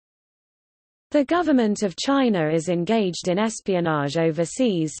The government of China is engaged in espionage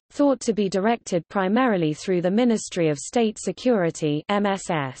overseas, thought to be directed primarily through the Ministry of State Security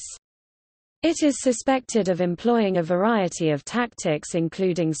 (MSS). It is suspected of employing a variety of tactics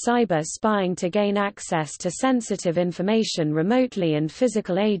including cyber spying to gain access to sensitive information remotely and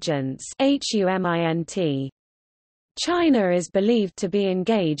physical agents (HUMINT). China is believed to be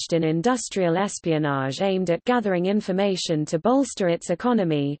engaged in industrial espionage aimed at gathering information to bolster its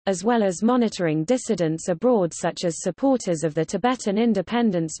economy, as well as monitoring dissidents abroad such as supporters of the Tibetan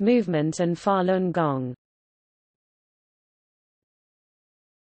independence movement and Falun Gong.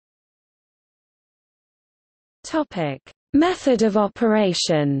 Method of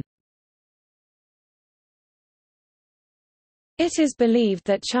operation. It is believed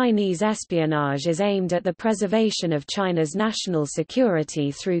that Chinese espionage is aimed at the preservation of China's national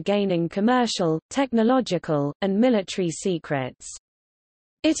security through gaining commercial, technological, and military secrets.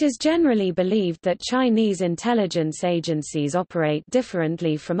 It is generally believed that Chinese intelligence agencies operate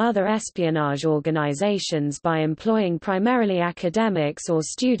differently from other espionage organizations by employing primarily academics or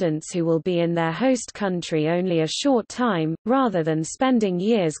students who will be in their host country only a short time, rather than spending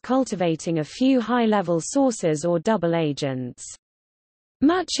years cultivating a few high-level sources or double agents.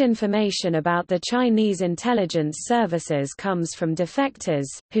 Much information about the Chinese intelligence services comes from defectors,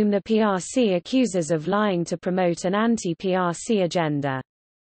 whom the PRC accuses of lying to promote an anti-PRC agenda.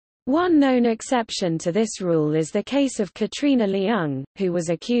 One known exception to this rule is the case of Katrina Leung, who was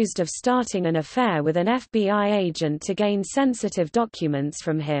accused of starting an affair with an FBI agent to gain sensitive documents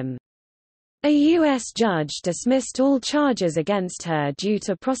from him. A U.S. judge dismissed all charges against her due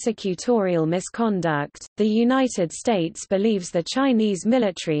to prosecutorial misconduct. The United States believes the Chinese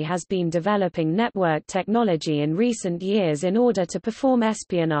military has been developing network technology in recent years in order to perform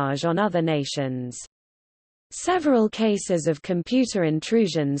espionage on other nations. Several cases of computer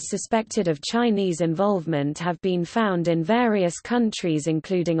intrusions suspected of Chinese involvement have been found in various countries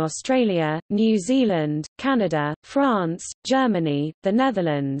including Australia, New Zealand, Canada, France, Germany, the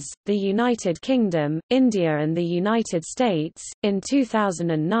Netherlands, the United Kingdom, India and the United States. In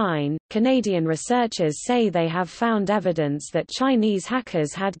 2009, Canadian researchers say they have found evidence that Chinese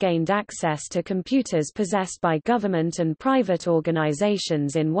hackers had gained access to computers possessed by government and private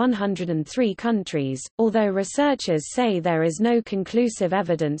organizations in 103 countries, although researchers say there is no conclusive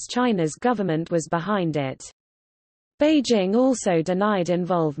evidence China's government was behind it. Beijing also denied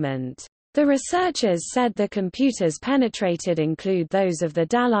involvement. The researchers said the computers penetrated include those of the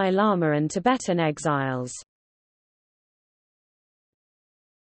Dalai Lama and Tibetan exiles.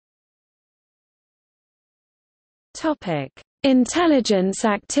 Intelligence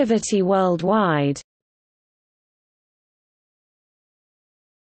activity worldwide.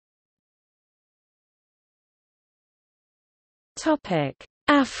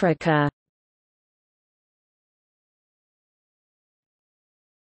 Africa.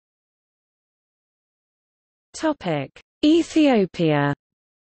 Ethiopia.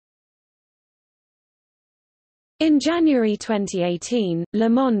 In January 2018, Le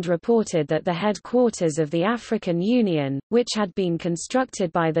Monde reported that the headquarters of the African Union, which had been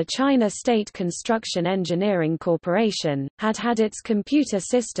constructed by the China State Construction Engineering Corporation, had had its computer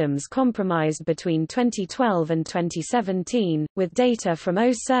systems compromised between 2012 and 2017, with data from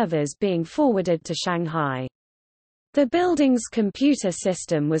O servers being forwarded to Shanghai. The building's computer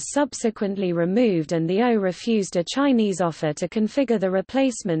system was subsequently removed and the O refused a Chinese offer to configure the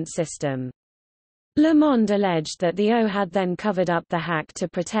replacement system. Le Monde alleged that the O had then covered up the hack to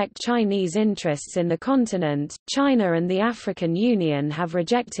protect Chinese interests in the continent. China and the African Union have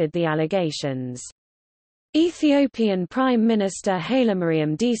rejected the allegations. Ethiopian Prime Minister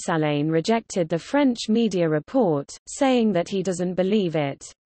Hailemariam Desalegn rejected the French media report, saying that he doesn't believe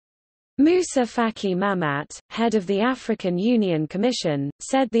it. Moussa Faki Mahamat, head of the African Union Commission,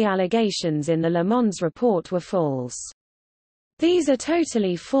 said the allegations in the Le Monde's report were false. These are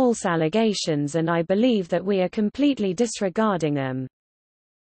totally false allegations and I believe that we are completely disregarding them.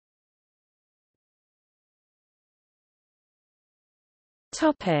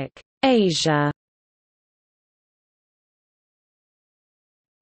 Asia.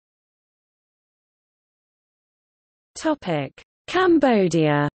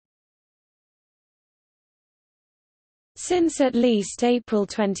 Cambodia. Since at least April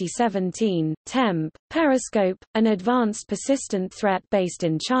 2017, TEMP, Periscope, an advanced persistent threat based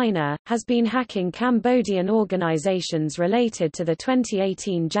in China, has been hacking Cambodian organizations related to the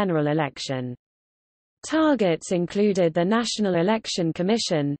 2018 general election. Targets included the National Election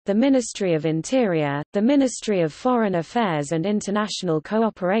Commission, the Ministry of Interior, the Ministry of Foreign Affairs and International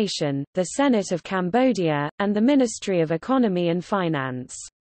Cooperation, the Senate of Cambodia, and the Ministry of Economy and Finance.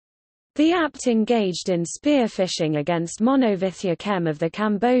 The apt engaged in spearfishing against Monovithya Kem of the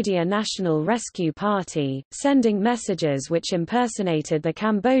Cambodia National Rescue Party, sending messages which impersonated the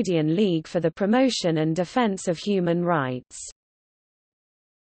Cambodian League for the Promotion and Defense of Human Rights.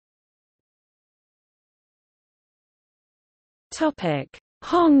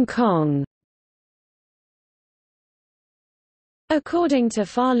 Hong Kong. According to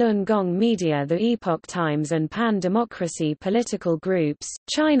Falun Gong media, the Epoch Times and Pan-Democracy political groups,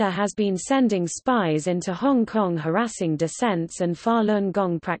 China has been sending spies into Hong Kong harassing dissents and Falun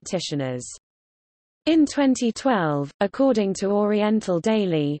Gong practitioners. In 2012, according to Oriental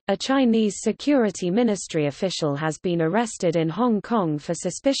Daily, a Chinese Security Ministry official has been arrested in Hong Kong for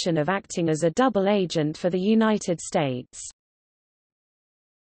suspicion of acting as a double agent for the United States.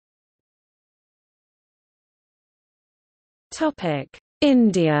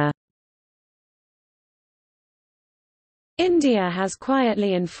 India. India has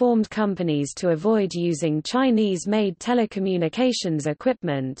quietly informed companies to avoid using Chinese-made telecommunications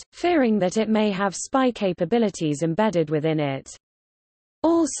equipment, fearing that it may have spy capabilities embedded within it.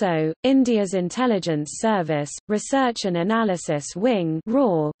 Also, India's Intelligence Service, Research and Analysis Wing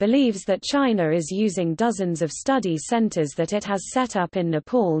believes that China is using dozens of study centers that it has set up in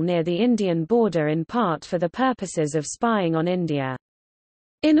Nepal near the Indian border in part for the purposes of spying on India.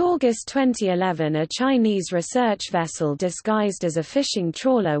 In August 2011, a Chinese research vessel disguised as a fishing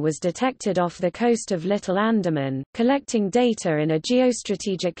trawler was detected off the coast of Little Andaman, collecting data in a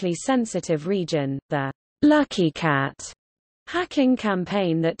geostrategically sensitive region. The Lucky Cat hacking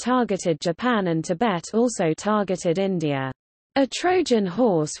campaign that targeted Japan and Tibet also targeted India. A Trojan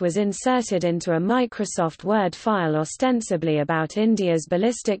horse was inserted into a Microsoft Word file ostensibly about India's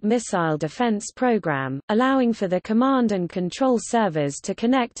ballistic missile defense program, allowing for the command and control servers to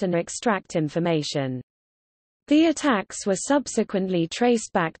connect and extract information. The attacks were subsequently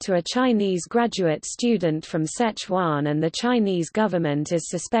traced back to a Chinese graduate student from Sichuan, and the Chinese government is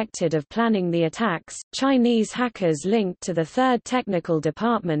suspected of planning the attacks. Chinese hackers linked to the 3rd Technical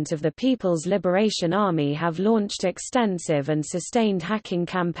Department of the People's Liberation Army have launched extensive and sustained hacking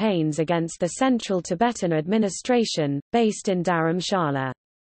campaigns against the Central Tibetan Administration, based in Dharamshala.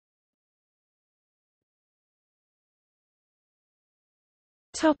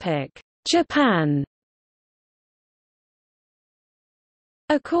 Japan.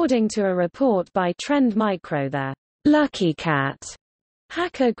 According to a report by Trend Micro, the Lucky Cat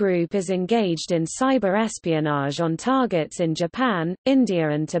hacker group is engaged in cyber espionage on targets in Japan, India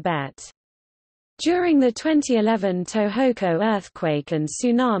and Tibet. During the 2011 Tohoku earthquake and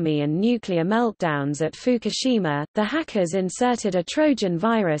tsunami and nuclear meltdowns at Fukushima, the hackers inserted a Trojan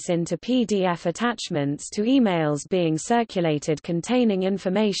virus into PDF attachments to emails being circulated containing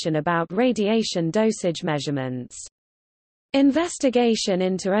information about radiation dosage measurements. Investigation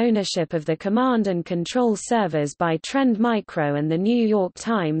into ownership of the command and control servers by Trend Micro and The New York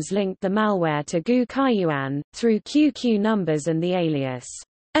Times linked the malware to Gu Kaiyuan, through QQ numbers and the alias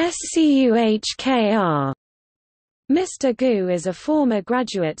SCUHKR. Mr. Gu is a former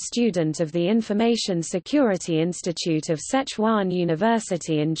graduate student of the Information Security Institute of Sichuan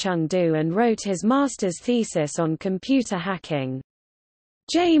University in Chengdu and wrote his master's thesis on computer hacking.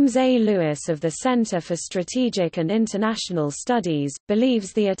 James A. Lewis of the Center for Strategic and International Studies,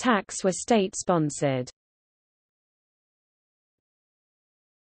 believes the attacks were state-sponsored.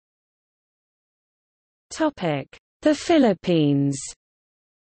 The Philippines.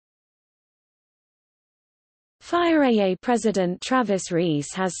 FIRE President Travis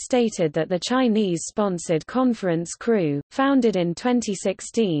Reese has stated that the Chinese-sponsored Conference Crew, founded in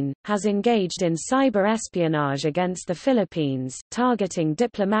 2016, has engaged in cyber espionage against the Philippines, targeting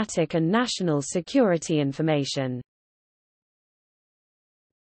diplomatic and national security information.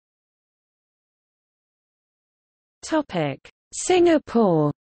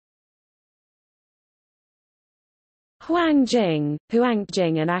 Singapore. Huang Jing,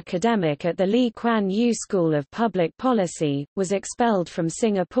 an academic at the Lee Kuan Yew School of Public Policy, was expelled from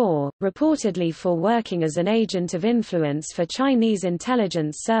Singapore, reportedly for working as an agent of influence for Chinese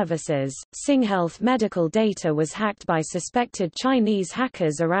intelligence services. SingHealth medical data was hacked by suspected Chinese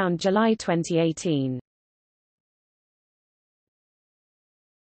hackers around July 2018.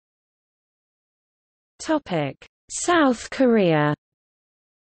 South Korea.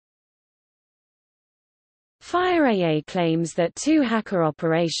 FireAA claims that two hacker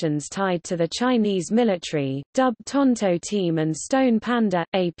operations tied to the Chinese military, dubbed Tonto Team and Stone Panda,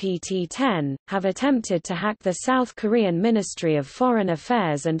 APT-10, have attempted to hack the South Korean Ministry of Foreign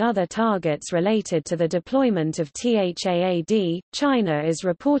Affairs and other targets related to the deployment of THAAD. China is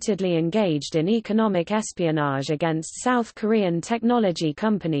reportedly engaged in economic espionage against South Korean technology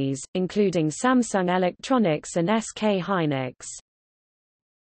companies, including Samsung Electronics and SK Hynix.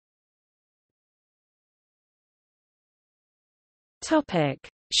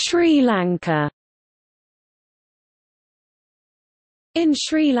 Sri Lanka. In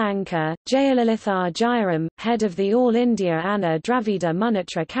Sri Lanka, Jayalalitha Jayaram, head of the All India Anna Dravida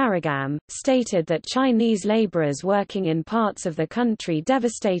Munnetra Karagam, stated that Chinese labourers working in parts of the country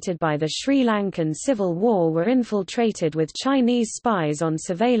devastated by the Sri Lankan civil war were infiltrated with Chinese spies on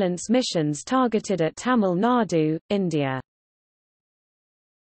surveillance missions targeted at Tamil Nadu, India.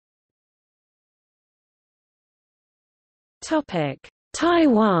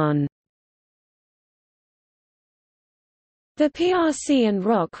 Taiwan. The PRC and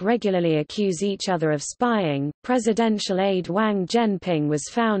ROC regularly accuse each other of spying. Presidential aide Wang Zhenping was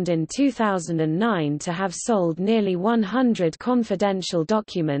found in 2009 to have sold nearly 100 confidential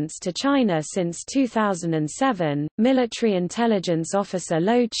documents to China since 2007. Military intelligence officer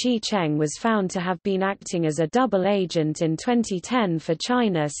Lo Chi-cheng was found to have been acting as a double agent in 2010 for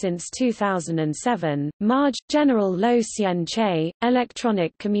China since 2007. MAJ General Lo Hsien-che,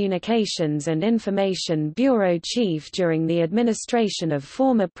 Electronic Communications and Information Bureau chief during the administration of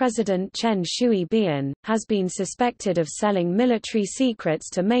former President Chen Shui-bian, has been suspected of selling military secrets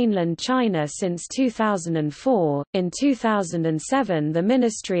to mainland China since 2004. In 2007, the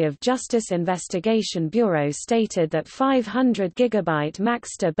Ministry of Justice Investigation Bureau stated that 500 GB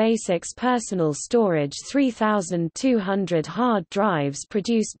Maxtor Basics personal storage 3,200 hard drives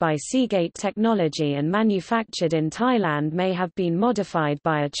produced by Seagate Technology and manufactured in Thailand may have been modified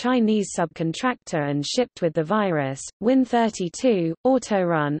by a Chinese subcontractor and shipped with the virus, Win32,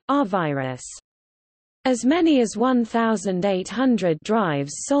 Autorun, R-virus. As many as 1,800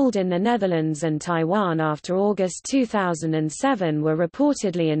 drives sold in the Netherlands and Taiwan after August 2007 were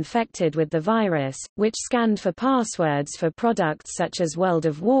reportedly infected with the virus, which scanned for passwords for products such as World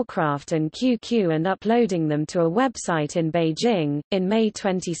of Warcraft and QQ and uploading them to a website in Beijing. In May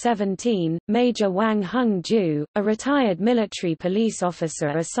 2017, Major Wang Hengju, a retired military police officer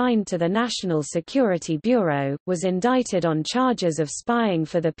assigned to the National Security Bureau, was indicted on charges of spying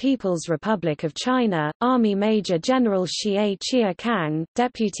for the People's Republic of China. Army Major General Xie Chia-kang,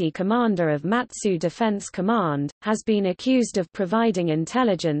 Deputy Commander of Matsu Defense Command, has been accused of providing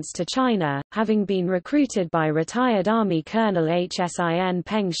intelligence to China, having been recruited by retired Army Colonel Hsin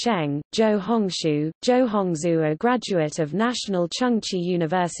Peng Sheng. Zhou Hongzhu, a graduate of National Chengchi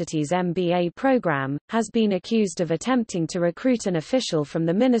University's MBA program, has been accused of attempting to recruit an official from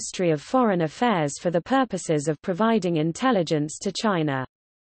the Ministry of Foreign Affairs for the purposes of providing intelligence to China.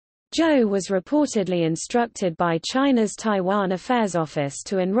 Zhou was reportedly instructed by China's Taiwan Affairs Office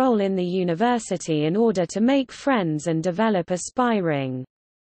to enroll in the university in order to make friends and develop a spy ring.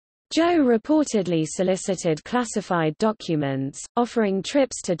 Zhou reportedly solicited classified documents, offering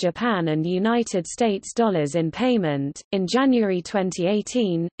trips to Japan and United States dollars in payment. In January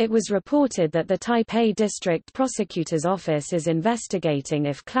 2018, it was reported that the Taipei District Prosecutor's Office is investigating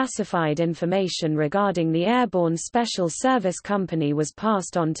if classified information regarding the Airborne Special Service Company was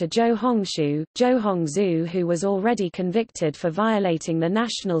passed on to Zhou Hongzhu, who was already convicted for violating the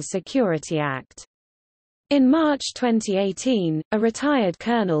National Security Act. In March 2018, a retired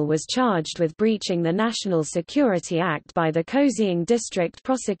colonel was charged with breaching the National Security Act by the Kaohsiung District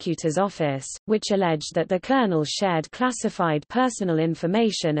Prosecutor's Office, which alleged that the colonel shared classified personal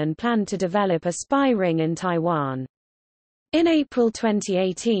information and planned to develop a spy ring in Taiwan. In April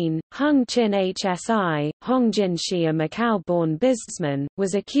 2018, Hung Chin HSI, Hong Jinshi, a Macau-born businessman,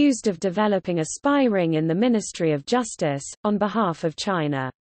 was accused of developing a spy ring in the Ministry of Justice, on behalf of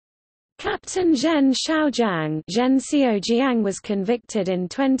China. Captain Zhen Xiaojiang was convicted in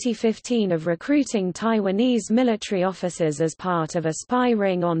 2015 of recruiting Taiwanese military officers as part of a spy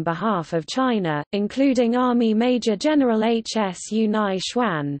ring on behalf of China, including Army Major General H.S. Unai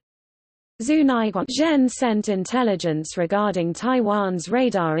Xuan. Zhen sent intelligence regarding Taiwan's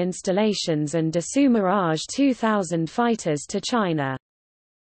radar installations and Dassault Mirage 2000 fighters to China.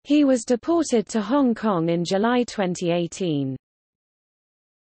 He was deported to Hong Kong in July 2018.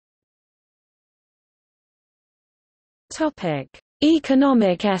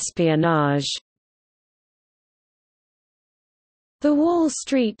 Economic espionage. The Wall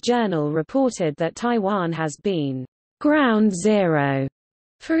Street Journal reported that Taiwan has been ground zero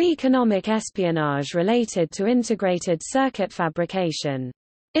for economic espionage related to integrated circuit fabrication.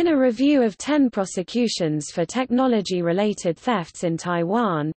 In a review of 10 prosecutions for technology-related thefts in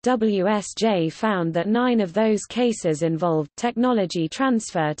Taiwan, WSJ found that 9 of those cases involved technology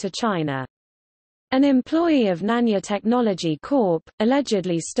transfer to China. An employee of Nanya Technology Corp.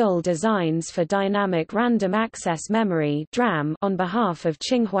 Allegedly stole designs for Dynamic Random Access Memory (DRAM) on behalf of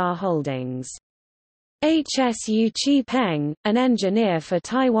Tsinghua Holdings. HSU Chi Peng, an engineer for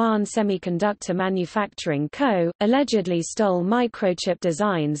Taiwan Semiconductor Manufacturing Co., allegedly stole microchip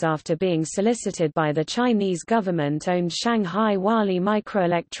designs after being solicited by the Chinese government-owned Shanghai Huali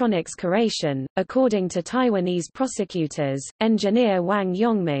Microelectronics Corporation. According to Taiwanese prosecutors, engineer Wang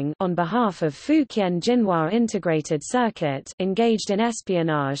Yongming, on behalf of Fujian Jinhua Integrated Circuit, engaged in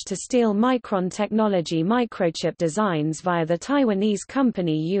espionage to steal Micron Technology microchip designs via the Taiwanese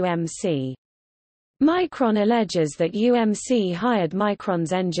company UMC. Micron alleges that UMC hired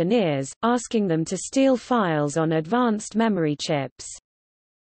Micron's engineers, asking them to steal files on advanced memory chips.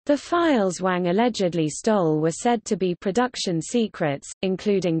 The files Wang allegedly stole were said to be production secrets,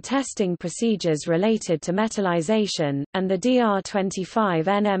 including testing procedures related to metallization, and the DR25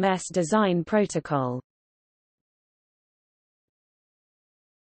 NMS design protocol.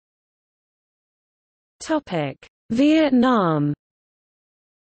 Vietnam.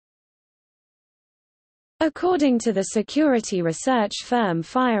 According to the security research firm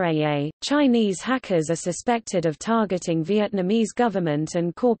FireAA, Chinese hackers are suspected of targeting Vietnamese government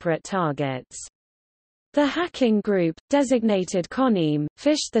and corporate targets. The hacking group, designated Conim,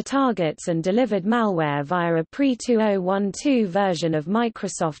 phished the targets and delivered malware via a pre-2012 version of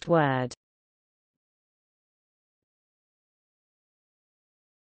Microsoft Word.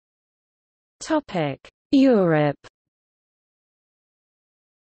 Europe.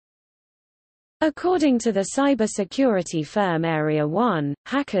 According to the cybersecurity firm Area 1,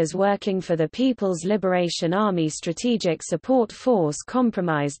 hackers working for the People's Liberation Army Strategic Support Force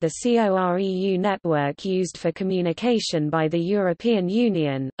compromised the COREU network used for communication by the European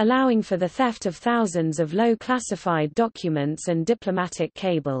Union, allowing for the theft of thousands of low-classified documents and diplomatic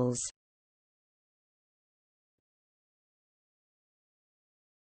cables.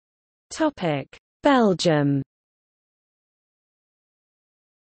 Belgium.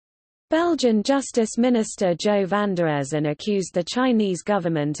 Belgian Justice Minister Jo van der Essen accused the Chinese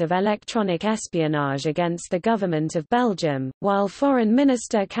government of electronic espionage against the government of Belgium, while Foreign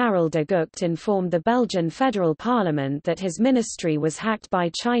Minister Karel de Gucht informed the Belgian Federal Parliament that his ministry was hacked by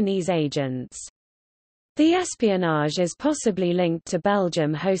Chinese agents. The espionage is possibly linked to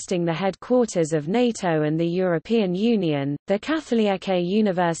Belgium hosting the headquarters of NATO and the European Union. The Katholieke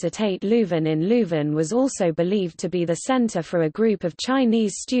Universiteit Leuven in Leuven was also believed to be the center for a group of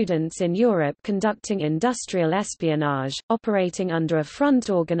Chinese students in Europe conducting industrial espionage, operating under a front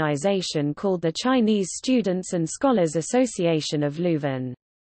organization called the Chinese Students and Scholars Association of Leuven.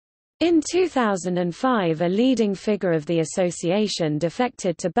 In 2005, a leading figure of the association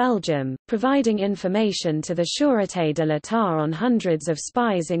defected to Belgium, providing information to the Sûreté de l'État on hundreds of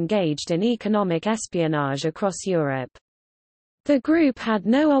spies engaged in economic espionage across Europe. The group had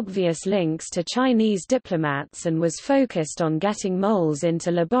no obvious links to Chinese diplomats and was focused on getting moles into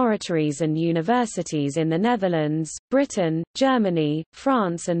laboratories and universities in the Netherlands, Britain, Germany,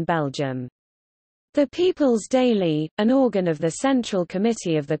 France and Belgium. The People's Daily, an organ of the Central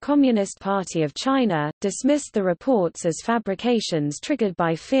Committee of the Communist Party of China, dismissed the reports as fabrications triggered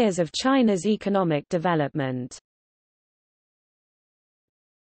by fears of China's economic development.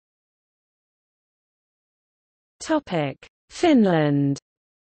 Finland.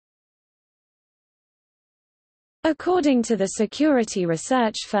 According to the security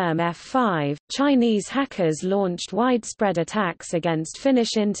research firm F5, Chinese hackers launched widespread attacks against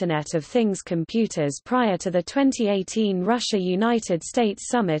Finnish Internet of Things computers prior to the 2018 Russia-United States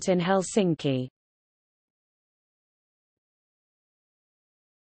summit in Helsinki.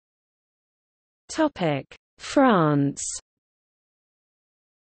 France.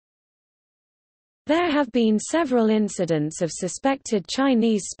 There have been several incidents of suspected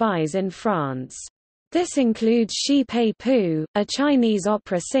Chinese spies in France. This includes Shi Pei-pu, a Chinese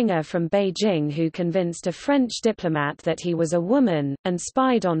opera singer from Beijing who convinced a French diplomat that he was a woman, and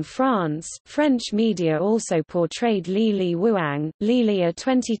spied on France. French media also portrayed Li Li Wuang, Li, a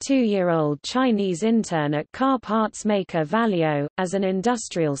 22-year-old Chinese intern at car parts maker Valeo, as an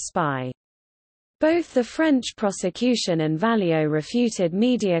industrial spy. Both the French prosecution and Valeo refuted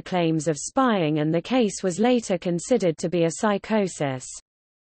media claims of spying, and the case was later considered to be a psychosis.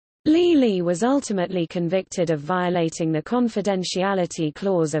 Li was ultimately convicted of violating the confidentiality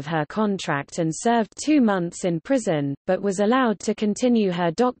clause of her contract and served 2 months in prison, but was allowed to continue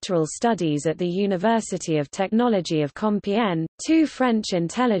her doctoral studies at the University of Technology of Compiègne. 2 French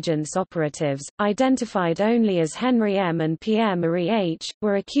intelligence operatives, identified only as Henry M. and Pierre-Marie H.,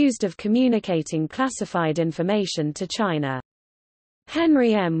 were accused of communicating classified information to China.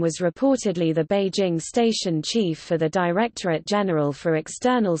 Henry M. was reportedly the Beijing station chief for the Directorate General for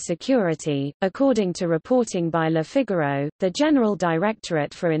External Security. According to reporting by Le Figaro, the General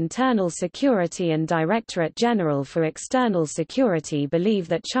Directorate for Internal Security and Directorate General for External Security believe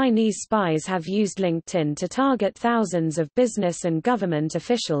that Chinese spies have used LinkedIn to target thousands of business and government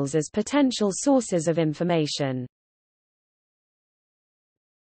officials as potential sources of information.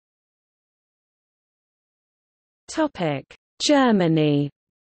 Germany.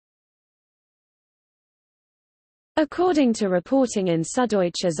 According to reporting in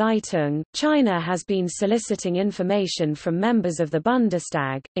Süddeutsche Zeitung, China has been soliciting information from members of the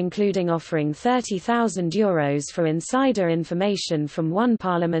Bundestag, including offering €30,000 for insider information from one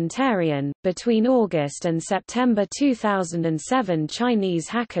parliamentarian. Between August and September 2007, Chinese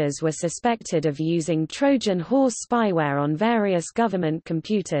hackers were suspected of using Trojan horse spyware on various government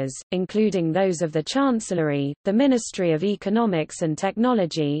computers, including those of the Chancellery, the Ministry of Economics and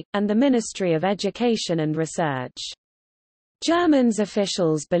Technology, and the Ministry of Education and Research. German's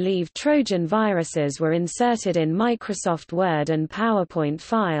officials believe Trojan viruses were inserted in Microsoft Word and PowerPoint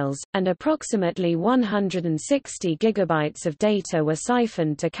files, and approximately 160 gigabytes of data were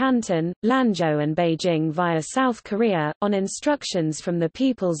siphoned to Canton, Lanzhou and Beijing via South Korea, on instructions from the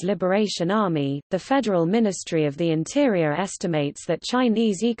People's Liberation Army. The Federal Ministry of the Interior estimates that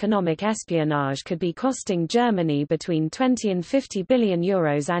Chinese economic espionage could be costing Germany between €20 and €50 billion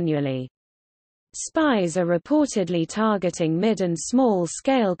annually. Spies are reportedly targeting mid- and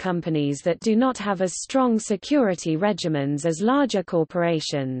small-scale companies that do not have as strong security regimens as larger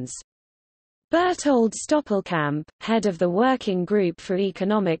corporations. Berthold Stoppelkamp, head of the Working Group for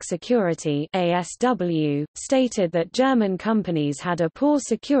Economic Security (ASW), stated that German companies had a poor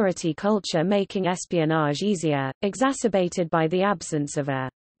security culture, making espionage easier, exacerbated by the absence of a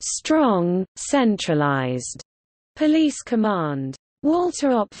strong, centralized police command. Walter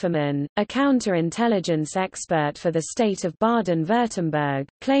Opfermann, a counterintelligence expert for the state of Baden-Württemberg,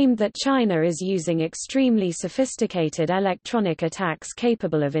 claimed that China is using extremely sophisticated electronic attacks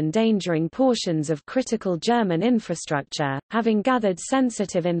capable of endangering portions of critical German infrastructure, having gathered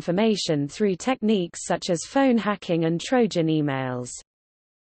sensitive information through techniques such as phone hacking and Trojan emails.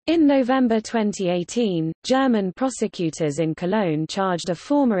 In November 2018, German prosecutors in Cologne charged a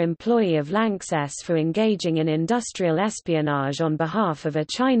former employee of Lanxess for engaging in industrial espionage on behalf of a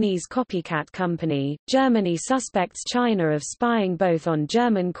Chinese copycat company. Germany suspects China of spying both on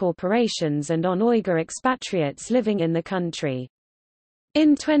German corporations and on Uyghur expatriates living in the country.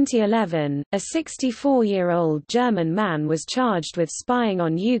 In 2011, a 64-year-old German man was charged with spying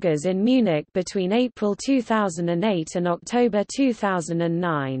on Uyghurs in Munich between April 2008 and October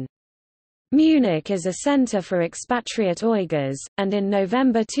 2009. Munich is a center for expatriate Uyghurs, and in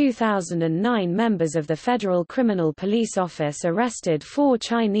November 2009 members of the Federal Criminal Police Office arrested 4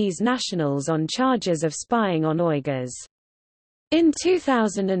 Chinese nationals on charges of spying on Uyghurs. In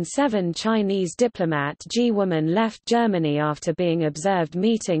 2007, Chinese diplomat Ji Woman left Germany after being observed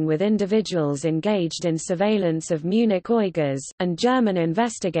meeting with individuals engaged in surveillance of Munich Uyghurs, and German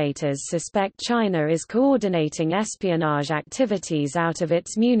investigators suspect China is coordinating espionage activities out of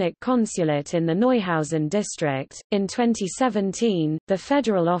its Munich consulate in the Neuhausen district. In 2017, the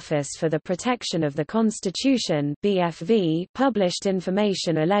Federal Office for the Protection of the Constitution (BFV) published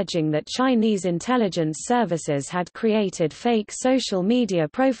information alleging that Chinese intelligence services had created fake social media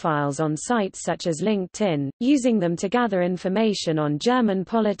profiles on sites such as LinkedIn, using them to gather information on German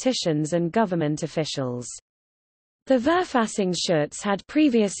politicians and government officials. The Verfassungsschutz had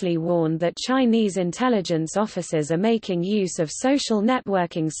previously warned that Chinese intelligence officers are making use of social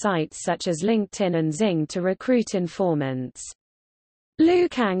networking sites such as LinkedIn and Xing to recruit informants. Liu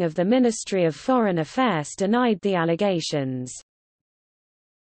Kang of the Ministry of Foreign Affairs denied the allegations.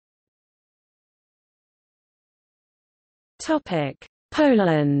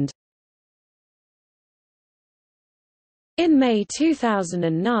 Poland. In May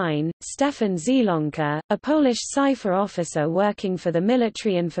 2009, Stefan Zielonka, a Polish cipher officer working for the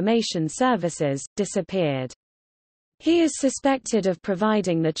Military Information Services, disappeared. He is suspected of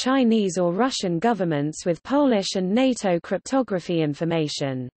providing the Chinese or Russian governments with Polish and NATO cryptography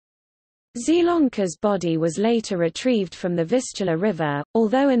information. Sri Lanka's body was later retrieved from the Vistula River,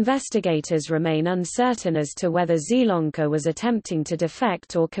 although investigators remain uncertain as to whether Sri Lanka was attempting to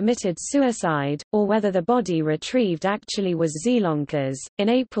defect or committed suicide, or whether the body retrieved actually was Sri Lanka's. In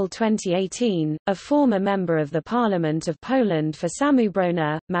April 2018, a former member of the Parliament of Poland for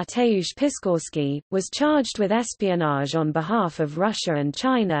Samoobrona, Mateusz Piskorski, was charged with espionage on behalf of Russia and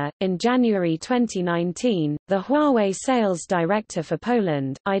China. In January 2019, the Huawei sales director for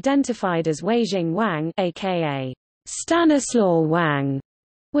Poland, identified as Weijing Wang, aka Stanislaw Wang,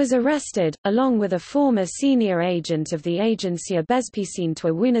 was arrested, along with a former senior agent of the Agencia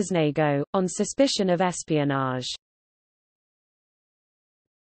Bezpieczeństwa Wewnętrznego, on suspicion of espionage.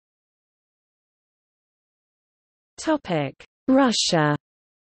 Russia.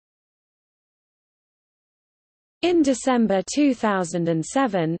 In December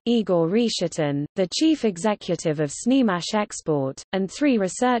 2007, Igor Reshetin, the chief executive of Snemash Export, and 3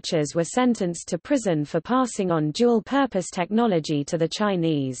 researchers were sentenced to prison for passing on dual-purpose technology to the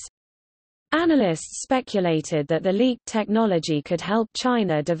Chinese. Analysts speculated that the leaked technology could help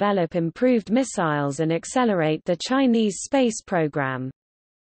China develop improved missiles and accelerate the Chinese space program.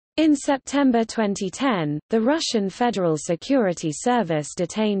 In September 2010, the Russian Federal Security Service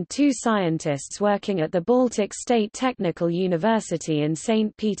detained 2 scientists working at the Baltic State Technical University in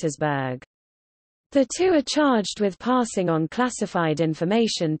St. Petersburg. The 2 are charged with passing on classified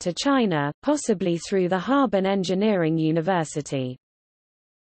information to China, possibly through the Harbin Engineering University.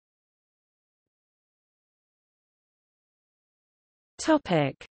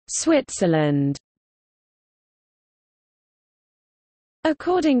 Switzerland.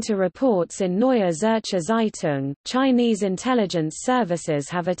 According to reports in Neue Zürcher Zeitung, Chinese intelligence services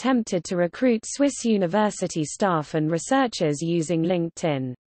have attempted to recruit Swiss university staff and researchers using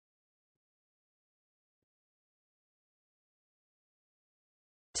LinkedIn.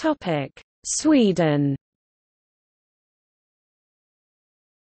 Sweden.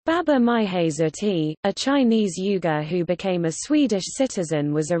 Baba Maihezuti, a Chinese Uyghur who became a Swedish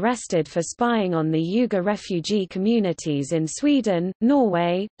citizen, was arrested for spying on the Uyghur refugee communities in Sweden,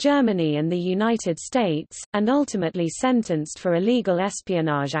 Norway, Germany and the United States, and ultimately sentenced for illegal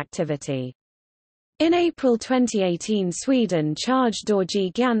espionage activity. In April 2018, Sweden charged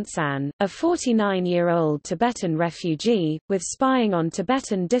Dorji Gyantsan, a 49-year-old Tibetan refugee, with spying on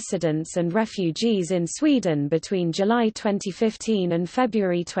Tibetan dissidents and refugees in Sweden between July 2015 and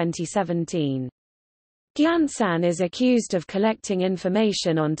February 2017. Gyantsan is accused of collecting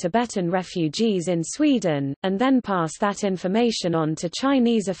information on Tibetan refugees in Sweden, and then pass that information on to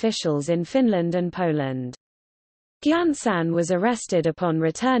Chinese officials in Finland and Poland. Gyantsan was arrested upon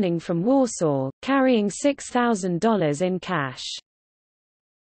returning from Warsaw, carrying $6,000 in cash.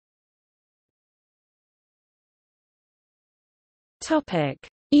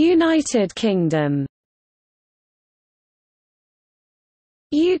 United Kingdom.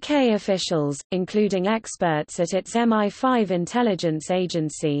 UK officials, including experts at its MI5 intelligence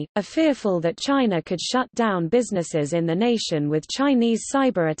agency, are fearful that China could shut down businesses in the nation with Chinese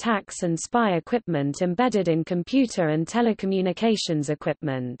cyber attacks and spy equipment embedded in computer and telecommunications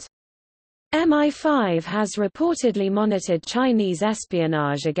equipment. MI5 has reportedly monitored Chinese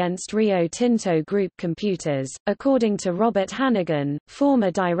espionage against Rio Tinto Group computers. According to Robert Hannigan,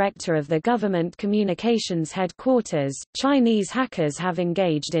 former director of the Government Communications Headquarters, Chinese hackers have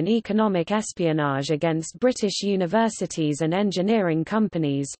engaged in economic espionage against British universities and engineering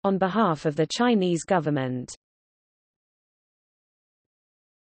companies, on behalf of the Chinese government.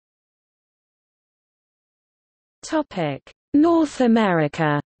 North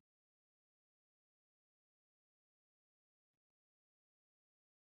America.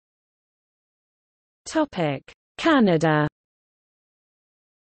 Canada.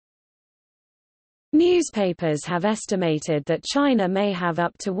 Newspapers have estimated that China may have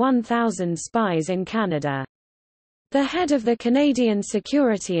up to 1,000 spies in Canada. The head of the Canadian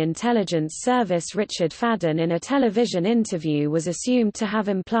Security Intelligence Service, Richard Fadden, in a television interview was assumed to have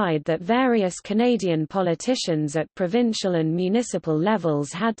implied that various Canadian politicians at provincial and municipal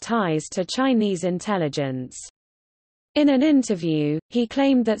levels had ties to Chinese intelligence. In an interview, he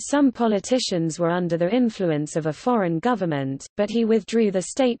claimed that some politicians were under the influence of a foreign government, but he withdrew the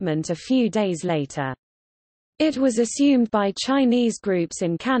statement a few days later. It was assumed by Chinese groups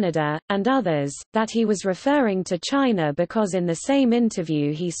in Canada, and others, that he was referring to China because in the same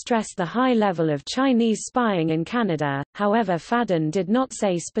interview he stressed the high level of Chinese spying in Canada. However, Fadden did not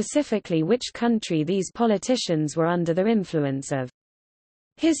say specifically which country these politicians were under the influence of.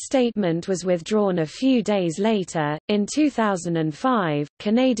 His statement was withdrawn a few days later. In 2005,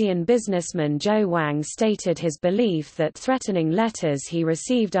 Canadian businessman Joe Wang stated his belief that threatening letters he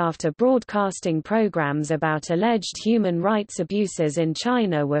received after broadcasting programs about alleged human rights abuses in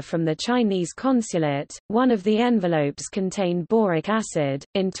China were from the Chinese consulate. One of the envelopes contained boric acid.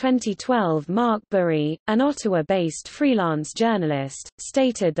 In 2012, Mark Burry, an Ottawa-based freelance journalist,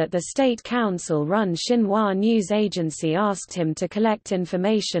 stated that the state council-run Xinhua news agency asked him to collect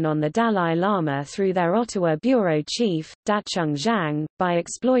information on the Dalai Lama through their Ottawa bureau chief, Dachung Zhang, by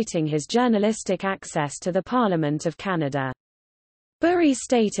exploiting his journalistic access to the Parliament of Canada. Burry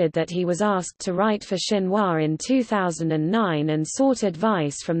stated that he was asked to write for Xinhua in 2009 and sought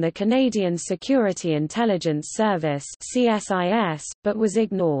advice from the Canadian Security Intelligence Service (CSIS), but was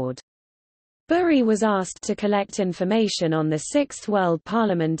ignored. Burry was asked to collect information on the Sixth World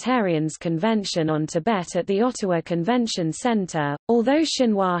Parliamentarians' Convention on Tibet at the Ottawa Convention Centre, although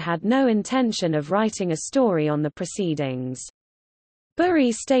Xinhua had no intention of writing a story on the proceedings.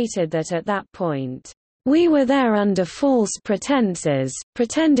 Burry stated that at that point, "We were there under false pretenses,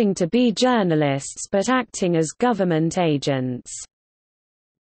 pretending to be journalists but acting as government agents."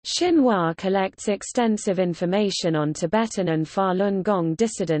 Xinhua collects extensive information on Tibetan and Falun Gong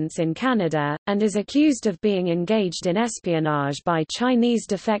dissidents in Canada, and is accused of being engaged in espionage by Chinese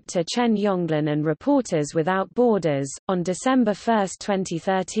defector Chen Yonglin and Reporters Without Borders. On December 1,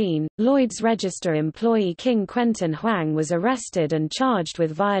 2013, Lloyd's Register employee King Quentin Huang was arrested and charged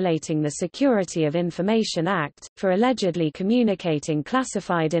with violating the Security of Information Act, for allegedly communicating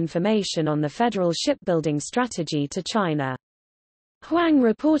classified information on the federal shipbuilding strategy to China. Huang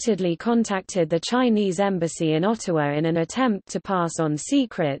reportedly contacted the Chinese embassy in Ottawa in an attempt to pass on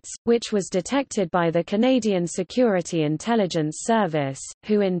secrets, which was detected by the Canadian Security Intelligence Service,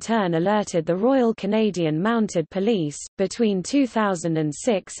 who in turn alerted the Royal Canadian Mounted Police. Between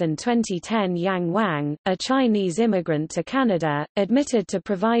 2006 and 2010, Yang Wang, a Chinese immigrant to Canada, admitted to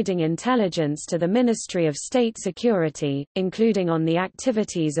providing intelligence to the Ministry of State Security, including on the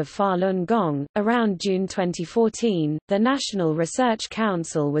activities of Falun Gong. Around June 2014, the National Research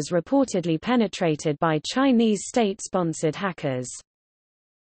Council was reportedly penetrated by Chinese state-sponsored hackers.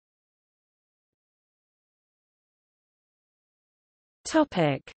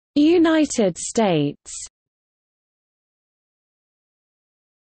 United States.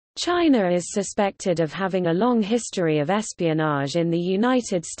 China is suspected of having a long history of espionage in the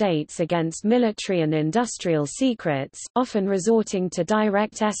United States against military and industrial secrets, often resorting to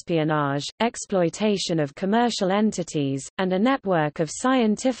direct espionage, exploitation of commercial entities, and a network of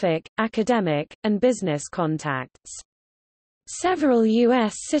scientific, academic, and business contacts. Several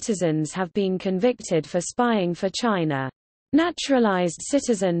U.S. citizens have been convicted for spying for China. Naturalized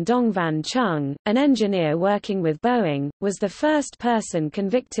citizen Dongvan Chung, an engineer working with Boeing, was the first person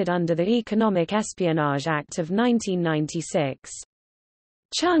convicted under the Economic Espionage Act of 1996.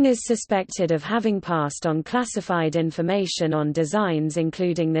 Chung is suspected of having passed on classified information on designs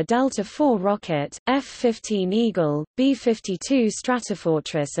including the Delta IV rocket, F-15 Eagle, B-52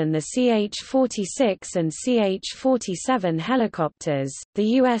 Stratofortress and the CH-46 and CH-47 helicopters.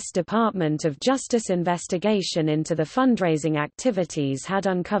 The U.S. Department of Justice investigation into the fundraising activities had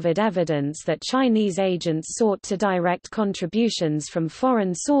uncovered evidence that Chinese agents sought to direct contributions from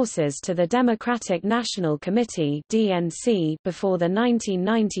foreign sources to the Democratic National Committee (DNC) before the 1996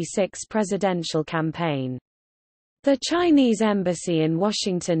 presidential campaign. The Chinese embassy in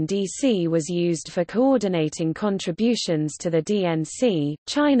Washington, D.C. was used for coordinating contributions to the DNC.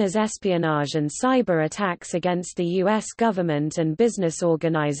 China's espionage and cyber attacks against the U.S. government and business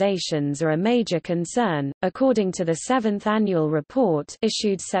organizations are a major concern, according to the 7th Annual Report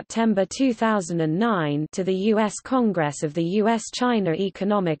issued September 2009 to the U.S. Congress of the U.S.-China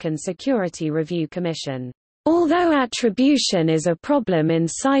Economic and Security Review Commission. Although attribution is a problem in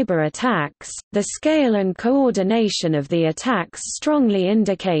cyber attacks, the scale and coordination of the attacks strongly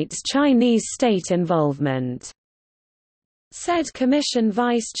indicates Chinese state involvement, said Commission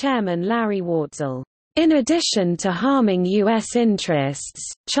Vice Chairman Larry Wartzel. In addition to harming U.S.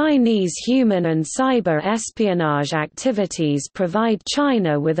 interests, Chinese human and cyber espionage activities provide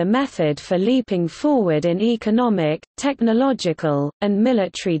China with a method for leaping forward in economic, technological, and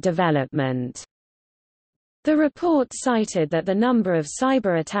military development. The report cited that the number of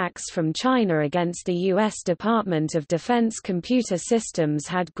cyber attacks from China against the U.S. Department of Defense computer systems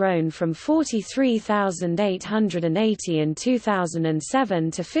had grown from 43,880 in 2007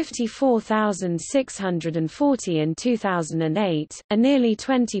 to 54,640 in 2008, a nearly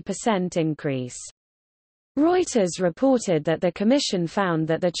 20% increase. Reuters reported that the commission found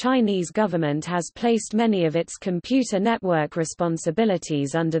that the Chinese government has placed many of its computer network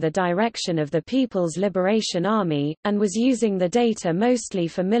responsibilities under the direction of the People's Liberation Army, and was using the data mostly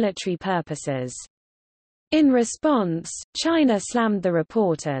for military purposes. In response, China slammed the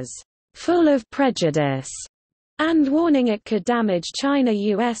report as full of prejudice, and warning it could damage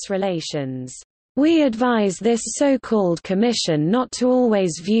China-US relations. We advise this so-called commission not to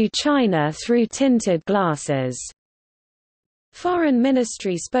always view China through tinted glasses. Foreign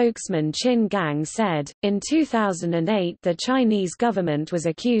Ministry spokesman Qin Gang said, in 2008 the Chinese government was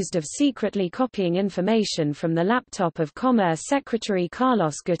accused of secretly copying information from the laptop of Commerce Secretary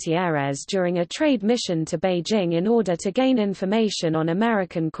Carlos Gutierrez during a trade mission to Beijing in order to gain information on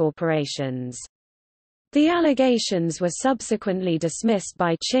American corporations. The allegations were subsequently dismissed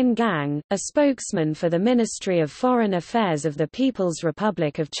by Qin Gang, a spokesman for the Ministry of Foreign Affairs of the People's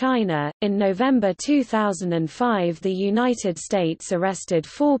Republic of China. In November 2005, the United States arrested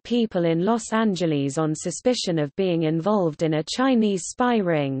 4 people in Los Angeles on suspicion of being involved in a Chinese spy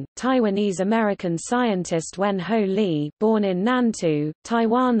ring. Taiwanese-American scientist Wen-Ho Lee, born in Nantou,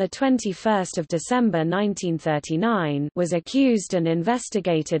 Taiwan, the 21st of December 1939, was accused and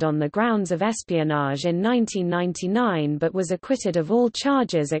investigated on the grounds of espionage in 1999 but was acquitted of all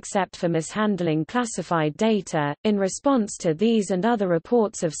charges except for mishandling classified data. In response to these and other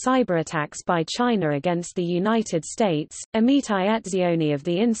reports of cyberattacks by China against the United States, Amitai Etzioni of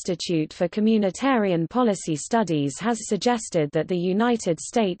the Institute for Communitarian Policy Studies has suggested that the United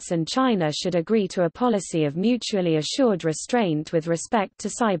States and China should agree to a policy of mutually assured restraint with respect to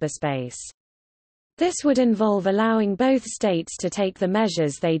cyberspace. This would involve allowing both states to take the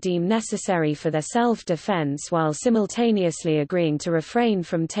measures they deem necessary for their self-defense while simultaneously agreeing to refrain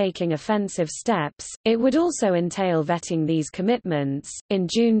from taking offensive steps. It would also entail vetting these commitments. In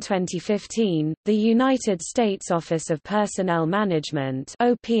June 2015, the United States Office of Personnel Management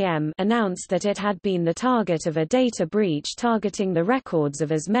 (OPM) announced that it had been the target of a data breach targeting the records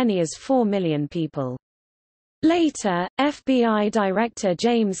of as many as 4 million people. Later, FBI Director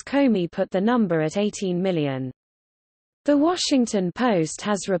James Comey put the number at 18 million. The Washington Post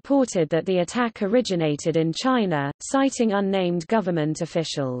has reported that the attack originated in China, citing unnamed government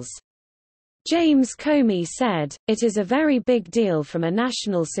officials. James Comey said, "It is a very big deal from a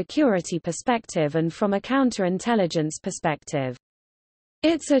national security perspective and from a counterintelligence perspective.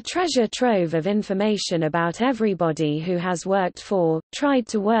 It's a treasure trove of information about everybody who has worked for, tried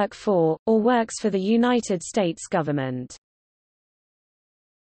to work for, or works for the United States government."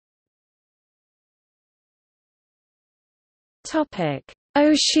 Topic: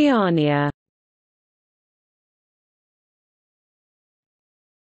 Oceania.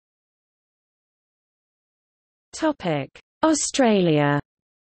 Topic: Australia.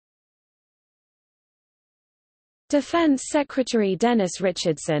 Defense Secretary Dennis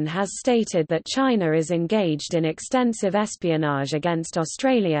Richardson has stated that China is engaged in extensive espionage against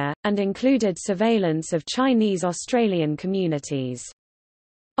Australia, and included surveillance of Chinese-Australian communities.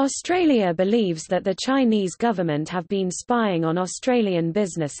 Australia believes that the Chinese government have been spying on Australian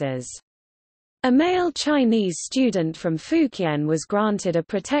businesses. A male Chinese student from Fukien was granted a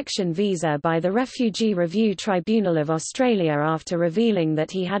protection visa by the Refugee Review Tribunal of Australia after revealing that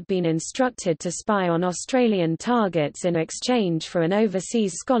he had been instructed to spy on Australian targets in exchange for an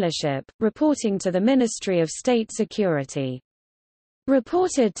overseas scholarship, reporting to the Ministry of State Security.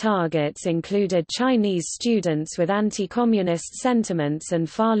 Reported targets included Chinese students with anti-communist sentiments and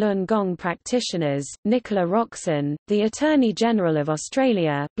Falun Gong practitioners. Nicola Roxon, the Attorney General of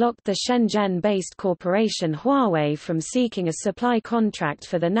Australia, blocked the Shenzhen-based corporation Huawei from seeking a supply contract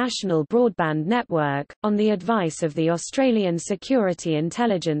for the national broadband network, on the advice of the Australian Security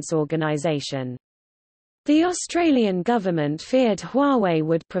Intelligence Organisation. The Australian government feared Huawei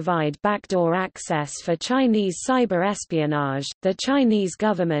would provide backdoor access for Chinese cyber espionage. The Chinese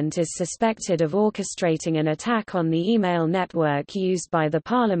government is suspected of orchestrating an attack on the email network used by the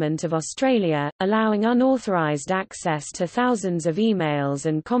Parliament of Australia, allowing unauthorised access to thousands of emails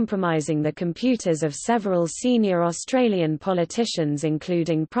and compromising the computers of several senior Australian politicians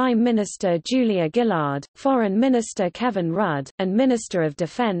including Prime Minister Julia Gillard, Foreign Minister Kevin Rudd, and Minister of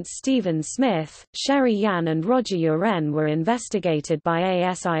Defence Stephen Smith. Sherry Yan and Roger Uren were investigated by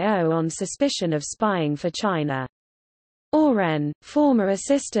ASIO on suspicion of spying for China. Oren, former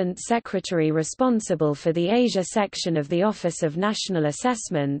Assistant Secretary responsible for the Asia section of the Office of National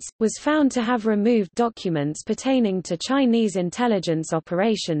Assessments, was found to have removed documents pertaining to Chinese intelligence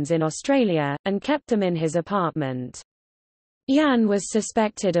operations in Australia, and kept them in his apartment. Yan was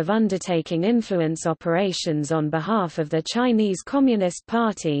suspected of undertaking influence operations on behalf of the Chinese Communist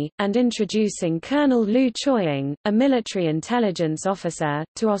Party, and introducing Colonel Lu Choying, a military intelligence officer,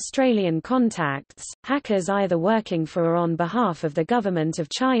 to Australian contacts. Hackers either working for or on behalf of the government of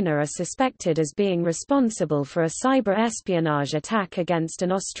China are suspected as being responsible for a cyber espionage attack against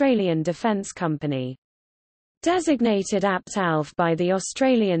an Australian defence company. Designated apt-alph by the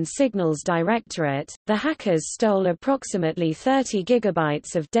Australian Signals Directorate, the hackers stole approximately 30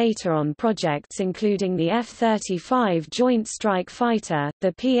 gigabytes of data on projects including the F-35 Joint Strike Fighter,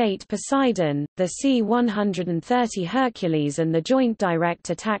 the P-8 Poseidon, the C-130 Hercules and the Joint Direct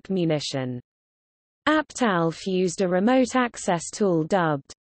Attack Munition. Apt-alph used a remote access tool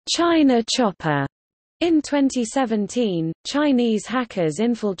dubbed China Chopper. In 2017, Chinese hackers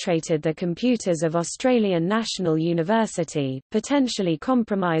infiltrated the computers of Australian National University, potentially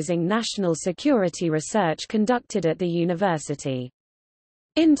compromising national security research conducted at the university.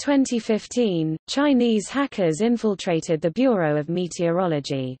 In 2015, Chinese hackers infiltrated the Bureau of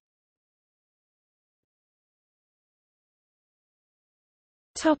Meteorology.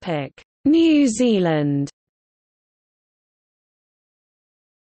 New Zealand.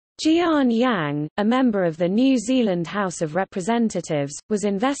 Jian Yang, a member of the New Zealand House of Representatives, was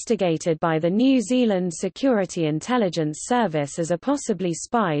investigated by the New Zealand Security Intelligence Service as a possibly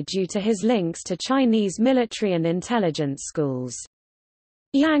spy due to his links to Chinese military and intelligence schools.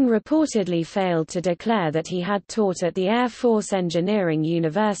 Yang reportedly failed to declare that he had taught at the Air Force Engineering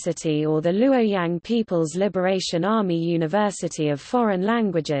University or the Luoyang People's Liberation Army University of Foreign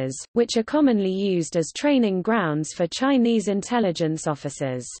Languages, which are commonly used as training grounds for Chinese intelligence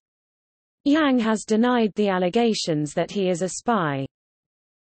officers. Yang has denied the allegations that he is a spy.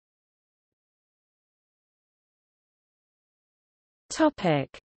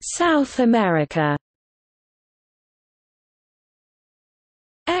 South America.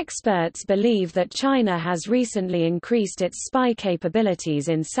 Experts believe that China has recently increased its spy capabilities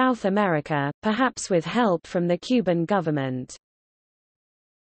in South America, perhaps with help from the Cuban government.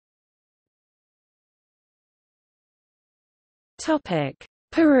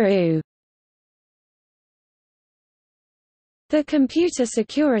 Peru. The computer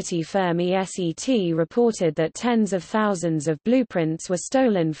security firm ESET reported that tens of thousands of blueprints were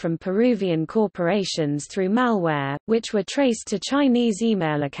stolen from Peruvian corporations through malware, which were traced to Chinese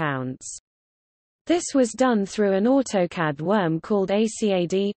email accounts. This was done through an AutoCAD worm called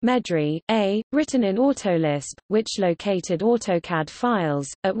ACAD, Medri, A, written in Autolisp, which located AutoCAD files,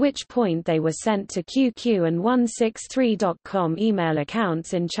 at which point they were sent to QQ and 163.com email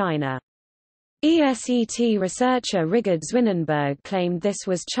accounts in China. ESET researcher Rigard Zwinnenberg claimed this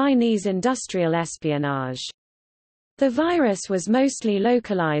was Chinese industrial espionage. The virus was mostly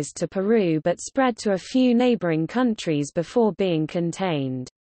localized to Peru but spread to a few neighboring countries before being contained.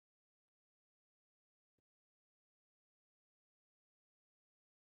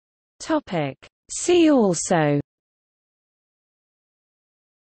 See also: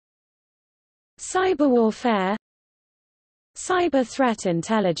 Cyberwarfare, Cyber threat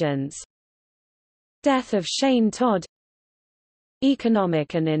intelligence, Death of Shane Todd,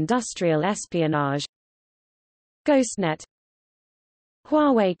 Economic and industrial espionage, GhostNet,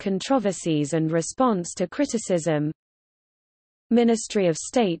 Huawei controversies and response to criticism, Ministry of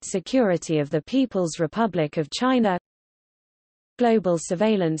State Security of the People's Republic of China, Global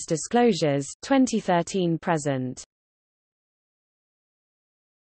Surveillance Disclosures 2013-present.